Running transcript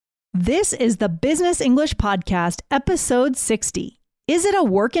This is the Business English Podcast, episode 60. Is it a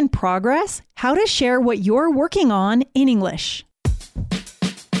work in progress? How to share what you're working on in English.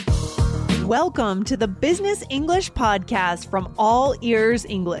 Welcome to the Business English Podcast from All Ears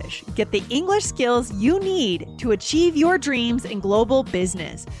English. Get the English skills you need to achieve your dreams in global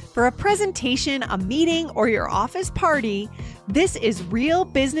business. For a presentation, a meeting, or your office party, this is Real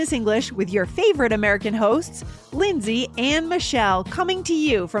Business English with your favorite American hosts, Lindsay and Michelle, coming to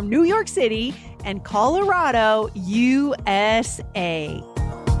you from New York City and Colorado, USA.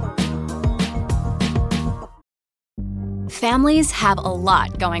 Families have a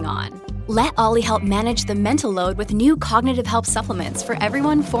lot going on. Let Ollie help manage the mental load with new cognitive help supplements for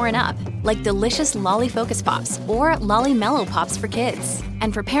everyone 4 and up, like delicious Lolly Focus Pops or Lolly Mellow Pops for kids.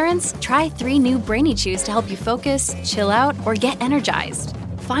 And for parents, try 3 new Brainy Chews to help you focus, chill out, or get energized.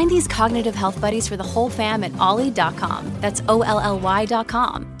 Find these cognitive health buddies for the whole fam at ollie.com. That's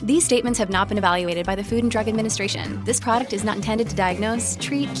OLLY.com. These statements have not been evaluated by the Food and Drug Administration. This product is not intended to diagnose,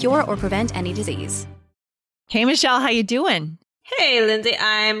 treat, cure, or prevent any disease. Hey, Michelle, how you doing? Hey, Lindsay,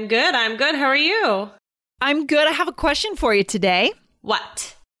 I'm good. How are you? I'm good. I have a question for you today.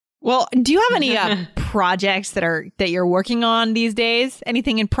 What? Well, do you have any projects that you're working on these days?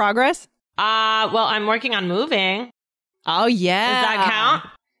 Anything in progress? Well, I'm working on moving. Oh, yeah. Does that count?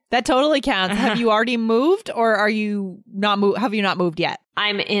 That totally counts. Have you already moved or are you not have you not moved yet?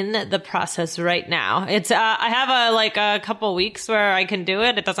 I'm in the process right now. It's I have a couple weeks where I can do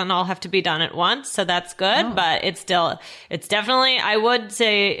it. It doesn't all have to be done at once, so that's good, but it's definitely, I would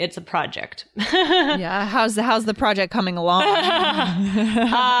say it's a project. Yeah, how's the project coming along?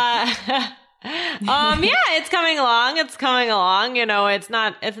 Yeah, it's coming along. It's coming along. You know, it's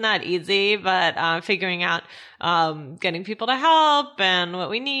not easy, but figuring out getting people to help and what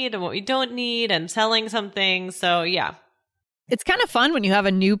we need and what we don't need and selling some things. So yeah. It's kind of fun when you have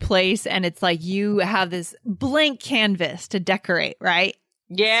a new place and it's like you have this blank canvas to decorate, right?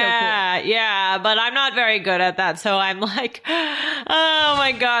 Yeah, so cool. Yeah, but I'm not very good at that. So I'm like, oh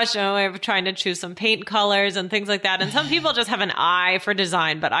my gosh, I'm trying to choose some paint colors and things like that. And some people just have an eye for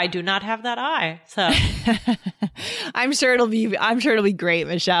design, but I do not have that eye. So I'm sure it'll be great,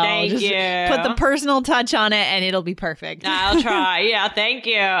 Michelle. Thank just you. Put the personal touch on it and it'll be perfect. I'll try. Yeah, thank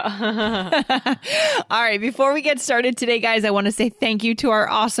you. All right, before we get started today, guys, I want to say thank you to our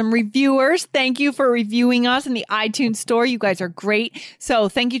awesome reviewers. Thank you for reviewing us in the iTunes store. You guys are great. So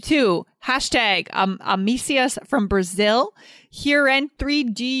thank you to hashtag Amicias from Brazil,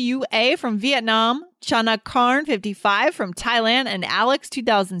 Hiren3GUA from Vietnam, Chana Karn 55 from Thailand, and Alex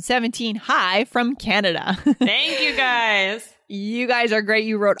 2017 Hi from Canada. Thank you guys. You guys are great.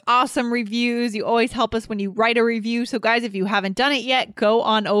 You wrote awesome reviews. You always help us when you write a review. So guys, if you haven't done it yet, go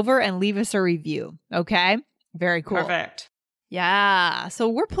on over and leave us a review. Okay? Very cool. Perfect. Yeah. So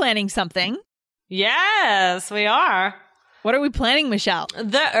we're planning something. Yes, we are. What are we planning, Michelle?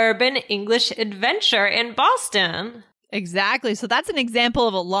 The Urban English Adventure in Boston. Exactly. So that's an example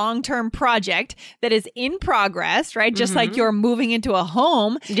of a long-term project that is in progress, right? Just like you're moving into a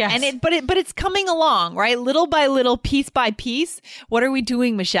home. Yes. But it's coming along, right? Little by little, piece by piece. What are we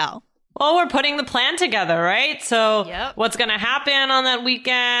doing, Michelle? Well, we're putting the plan together, right? So Yep. What's going to happen on that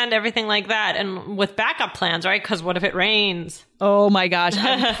weekend, everything like that. And with backup plans, right? Because what if it rains? Oh my gosh,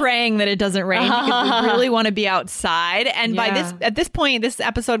 I'm praying that it doesn't rain because we really want to be outside. And at this point, this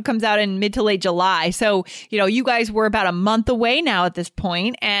episode comes out in mid to late July. So, you guys were about a month away now at this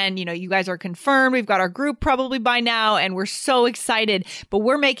point. And, you guys are confirmed. We've got our group probably by now and we're so excited, but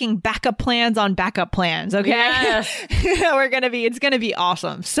we're making backup plans on backup plans. Okay. Yes. It's going to be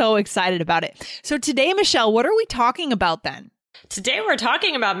awesome. So excited about it. So today, Michelle, what are we talking about then? Today, we're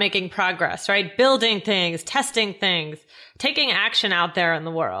talking about making progress, right? Building things, testing things, taking action out there in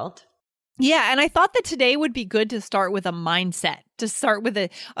the world. Yeah. And I thought that today would be good to start with a mindset, to start with a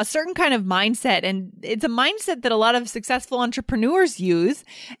certain kind of mindset. And it's a mindset that a lot of successful entrepreneurs use.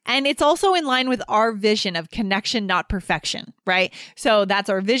 And it's also in line with our vision of connection, not perfection, right? So that's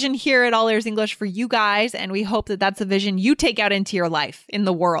our vision here at All Ears English for you guys. And we hope that that's a vision you take out into your life in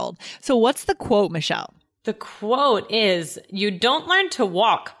the world. So what's the quote, Michelle? The quote is, you don't learn to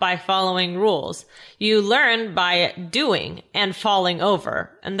walk by following rules. You learn by doing and falling over.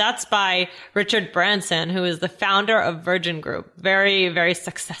 And that's by Richard Branson, who is the founder of Virgin Group. Very, very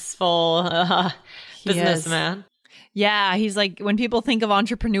successful businessman. Yeah, he's like, when people think of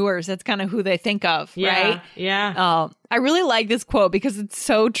entrepreneurs, that's kind of who they think of, right? Yeah. I really like this quote because it's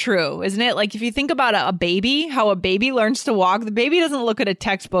so true, isn't it? Like if you think about a baby, how a baby learns to walk, the baby doesn't look at a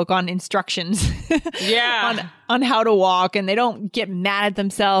textbook on instructions on how to walk, and they don't get mad at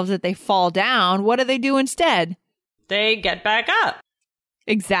themselves that they fall down. What do they do instead? They get back up.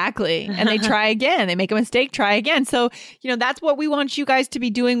 Exactly. And they try again. They make a mistake, try again. So, that's what we want you guys to be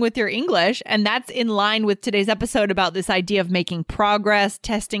doing with your English. And that's in line with today's episode about this idea of making progress,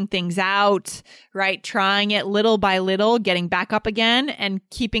 testing things out, right? Trying it little by little, getting back up again and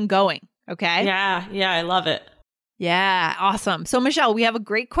keeping going. Okay? Yeah, I love it. Yeah, awesome. So, Michelle, we have a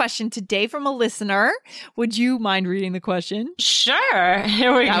great question today from a listener. Would you mind reading the question? Sure.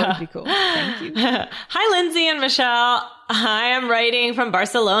 Here we go. That would be cool. Thank you. Hi, Lindsay and Michelle. I am writing from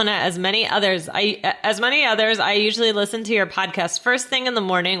Barcelona. As many others, I usually listen to your podcast first thing in the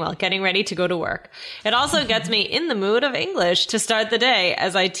morning while getting ready to go to work. It also gets me in the mood of English to start the day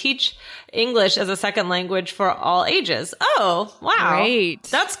as I teach English as a second language for all ages. Oh, wow. Great.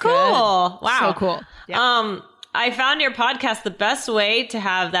 That's cool. Good. Wow. So cool. Yeah. I found your podcast the best way to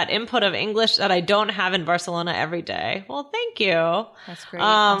have that input of English that I don't have in Barcelona every day. Well, thank you. That's great.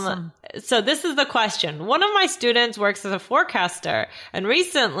 Awesome. So this is the question. One of my students works as a forecaster, and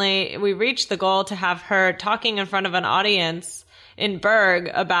recently we reached the goal to have her talking in front of an audience in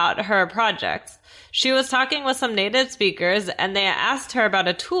Berg about her projects. She was talking with some native speakers, and they asked her about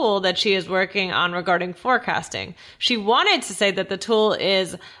a tool that she is working on regarding forecasting. She wanted to say that the tool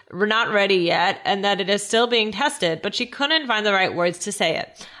is not ready yet and that it is still being tested, but she couldn't find the right words to say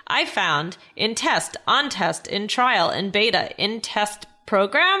it. I found in test, on test, in trial, in beta, in test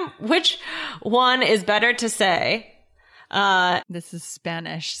program. Which one is better to say? This is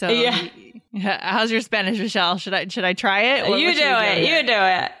Spanish. So yeah. How's your Spanish, Michelle? Should I try it? You do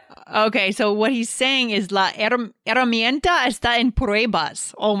it. Okay, so what he's saying is la herramienta está en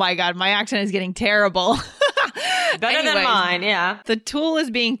pruebas. Oh my God, my accent is getting terrible. Better than mine, yeah. The tool is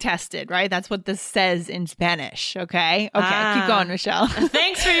being tested, right? That's what this says in Spanish, okay? Okay, keep going, Michelle.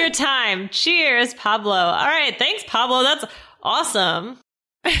 Thanks for your time. Cheers, Pablo. All right, thanks, Pablo. That's awesome.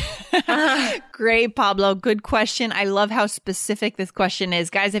 Great, Pablo. Good question. I love how specific this question is.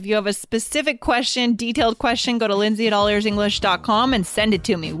 Guys, if you have a specific question, detailed question, go to lindsay@allearsenglish.com and send it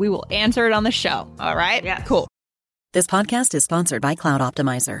to me. We will answer it on the show. All right? Yeah. Cool. This podcast is sponsored by Cloud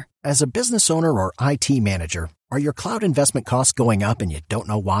Optimizer. As a business owner or IT manager, are your cloud investment costs going up and you don't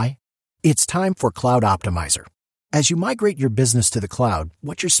know why? It's time for Cloud Optimizer. As you migrate your business to the cloud,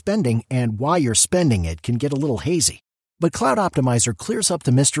 what you're spending and why you're spending it can get a little hazy. But Cloud Optimizer clears up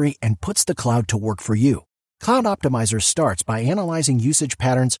the mystery and puts the cloud to work for you. Cloud Optimizer starts by analyzing usage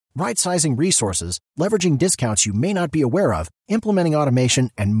patterns, right-sizing resources, leveraging discounts you may not be aware of, implementing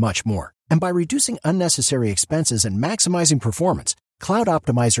automation, and much more. And by reducing unnecessary expenses and maximizing performance, Cloud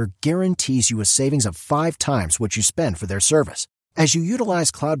Optimizer guarantees you a savings of 5 times what you spend for their service. As you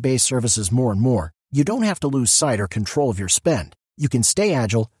utilize cloud-based services more and more, you don't have to lose sight or control of your spend. You can stay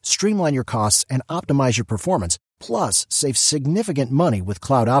agile, streamline your costs, and optimize your performance, plus save significant money with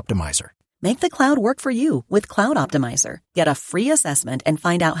Cloud Optimizer. Make the cloud work for you with Cloud Optimizer. Get a free assessment and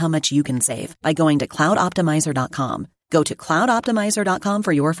find out how much you can save by going to cloudoptimizer.com. Go to cloudoptimizer.com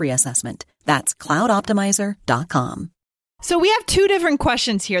for your free assessment. That's cloudoptimizer.com. So we have 2 different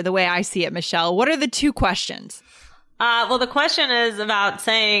questions here, the way I see it, Michelle. What are the 2 questions? Well, the question is about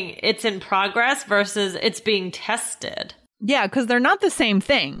saying it's in progress versus it's being tested. Yeah, because they're not the same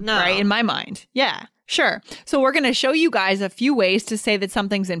thing, right? In my mind. Yeah, sure. So we're going to show you guys a few ways to say that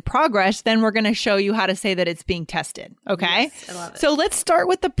something's in progress. Then we're going to show you how to say that it's being tested. Okay? Yes, I love it. So let's start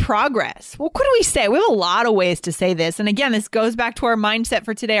with the progress. Well, what do we say? We have a lot of ways to say this. And again, this goes back to our mindset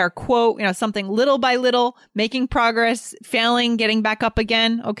for today, our quote, something little by little, making progress, failing, getting back up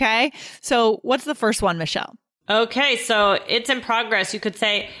again. Okay? So what's the first one, Michelle? Okay, so it's in progress. You could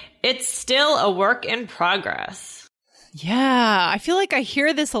say it's still a work in progress. Yeah, I feel like I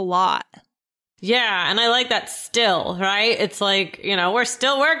hear this a lot. Yeah, and I like that still, right? It's like, we're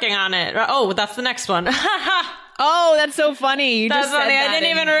still working on it. Oh, that's the next one. Oh, that's so funny. That's funny. I didn't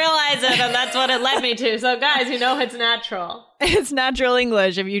even realize it, and that's what it led me to. So, guys, it's natural. It's natural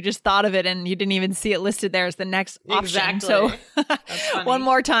English if you just thought of it and you didn't even see it listed there as the next option. Exactly. So, one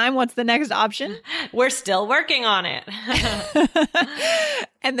more time, what's the next option? We're still working on it.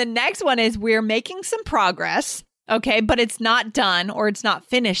 And the next one is we're making some progress. Okay, but it's not done or it's not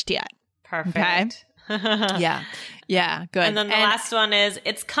finished yet. Perfect. Okay? Yeah, good. And then the last one is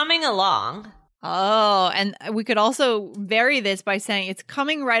it's coming along. Oh, and we could also vary this by saying it's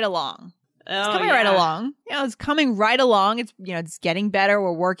coming right along. It's coming right along. It's coming right along. It's, it's getting better.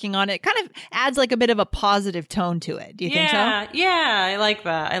 We're working on it. Kind of adds like a bit of a positive tone to it. Do you think so? Yeah, I like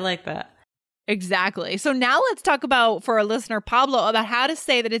that. Exactly. So now let's talk about, for our listener, Pablo, about how to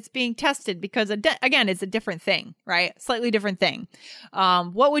say that it's being tested because, again, it's a different thing, right? Slightly different thing.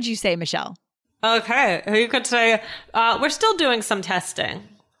 What would you say, Michelle? Okay. You could say, we're still doing some testing.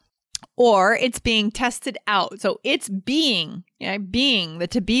 or it's being tested out. So it's being, being, the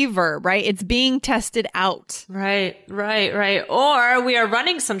to be verb, right? It's being tested out. Right. Or we are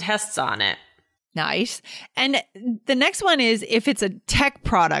running some tests on it. Nice. And the next one is if it's a tech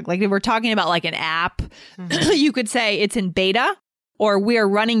product, like if we're talking about like an app, you could say it's in beta or we are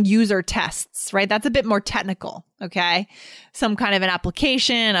running user tests, right? That's a bit more technical, okay? Some kind of an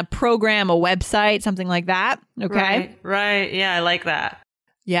application, a program, a website, something like that, okay? Right. Yeah, I like that.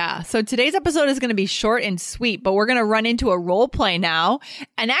 Yeah. So today's episode is going to be short and sweet, but we're going to run into a role play now.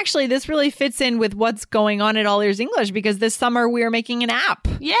 And actually, this really fits in with what's going on at All Ears English because this summer we are making an app.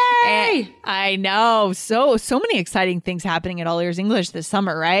 Yay! And I know. So many exciting things happening at All Ears English this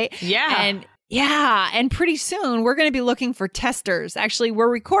summer, right? Yeah. And pretty soon we're going to be looking for testers. Actually, we're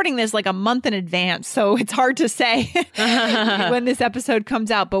recording this like a month in advance, so it's hard to say when this episode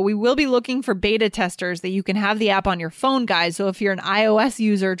comes out, but we will be looking for beta testers that you can have the app on your phone, guys. So if you're an iOS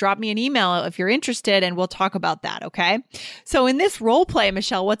user, drop me an email if you're interested and we'll talk about that, okay? So in this role play,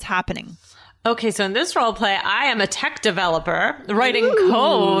 Michelle, what's happening? Okay, so in this role play, I am a tech developer writing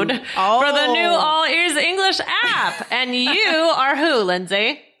code for the new All Ears English app. And you are who,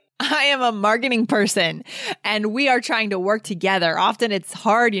 Lindsay? I am a marketing person and we are trying to work together. Often it's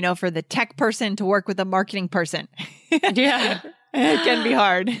hard, for the tech person to work with a marketing person. Yeah. It can be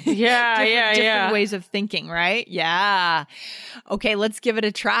hard. Yeah, different ways of thinking, right? Yeah. Okay, let's give it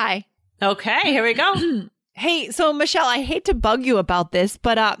a try. Okay, here we go. Hey, so Michelle, I hate to bug you about this,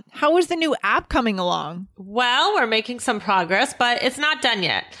 but how is the new app coming along? Well, we're making some progress, but it's not done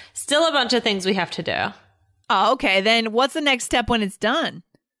yet. Still a bunch of things we have to do. Oh, okay. Then what's the next step when it's done?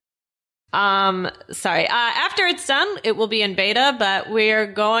 After it's done, it will be in beta, but we're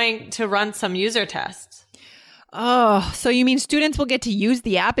going to run some user tests. Oh, so you mean students will get to use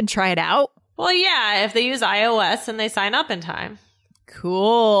the app and try it out? Well, yeah, if they use iOS and they sign up in time.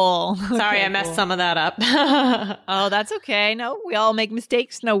 Cool. Sorry, Okay, I messed cool. some of that up. Oh, that's okay. No, we all make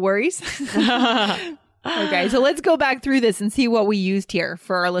mistakes. No worries. Okay, so let's go back through this and see what we used here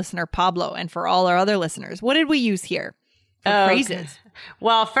for our listener, Pablo, and for all our other listeners. What did we use here for phrases?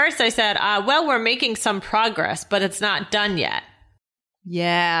 Well, first I said, we're making some progress, but it's not done yet.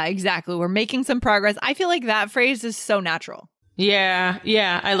 Yeah, exactly. We're making some progress. I feel like that phrase is so natural. Yeah,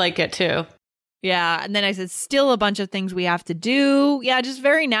 I like it too. Yeah, and then I said, still a bunch of things we have to do. Yeah, just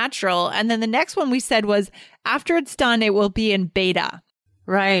very natural. And then the next one we said was, after it's done, it will be in beta.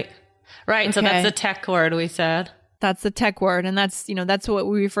 Right. Okay. So that's the tech word we said. That's the tech word. And that's, that's what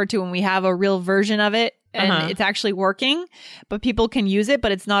we refer to when we have a real version of it and it's actually working, but people can use it,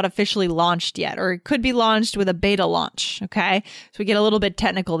 but it's not officially launched yet, or it could be launched with a beta launch. Okay. So we get a little bit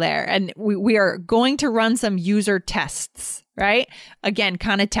technical there, and we are going to run some user tests, right? Again,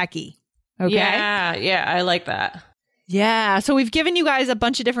 kind of techie. Okay. Yeah. I like that. Yeah. So we've given you guys a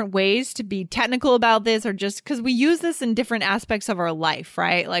bunch of different ways to be technical about this, or just because we use this in different aspects of our life,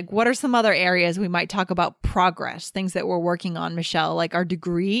 right? Like, what are some other areas we might talk about progress, things that we're working on, Michelle, like our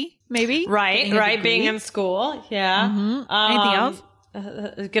degree, maybe? Right. Being in school. Yeah. Mm-hmm. Anything else?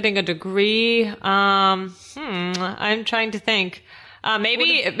 Getting a degree. I'm trying to think.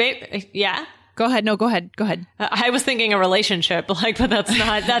 Maybe, yeah. Go ahead. No, go ahead. I was thinking a relationship, but that's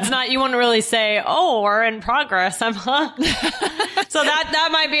not, you wouldn't really say, oh, we're in progress. So that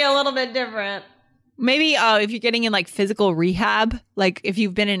might be a little bit different. Maybe if you're getting in like physical rehab, like if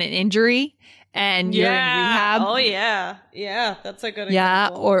you've been in an injury and you're in rehab. Oh, yeah. Yeah, that's a good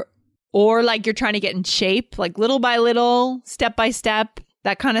example. Yeah, or like you're trying to get in shape, like little by little, step by step,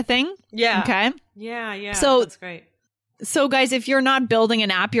 that kind of thing. Yeah. Okay. Yeah. So that's great. So guys, if you're not building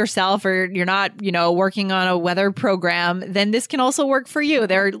an app yourself, or you're not, working on a weather program, then this can also work for you.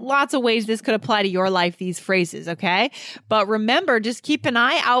 There are lots of ways this could apply to your life, these phrases, okay? But remember, just keep an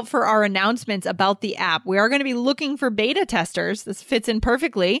eye out for our announcements about the app. We are going to be looking for beta testers. This fits in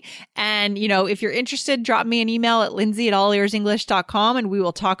perfectly. And, if you're interested, drop me an email at lindsay@allearsenglish.com and we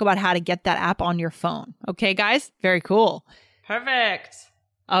will talk about how to get that app on your phone. Okay, guys? Very cool. Perfect.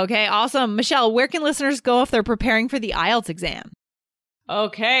 Okay, awesome. Michelle, where can listeners go if they're preparing for the IELTS exam?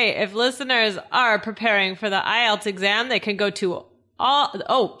 Okay, if listeners are preparing for the IELTS exam, they can go to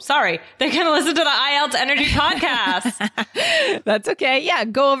they can listen to the IELTS Energy Podcast. That's okay. Yeah,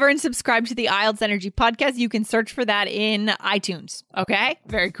 go over and subscribe to the IELTS Energy Podcast. You can search for that in iTunes. Okay,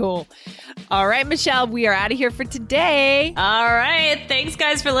 very cool. All right, Michelle, we are out of here for today. All right, thanks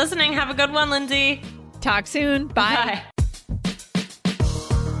guys for listening. Have a good one, Lindsay. Talk soon. Bye.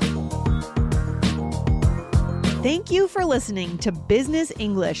 Thank you for listening to Business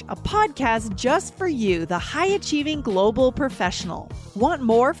English, a podcast just for you, the high-achieving global professional. Want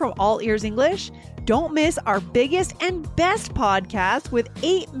more from All Ears English? Don't miss our biggest and best podcast with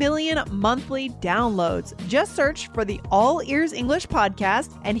 8 million monthly downloads. Just search for the All Ears English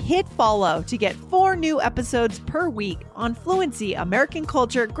podcast and hit follow to get 4 new episodes per week on fluency, American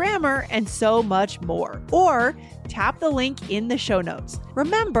culture, grammar, and so much more. Or tap the link in the show notes.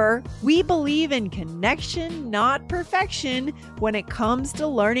 Remember, we believe in connection, not perfection, when it comes to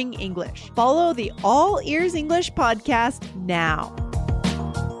learning English. Follow the All Ears English podcast now.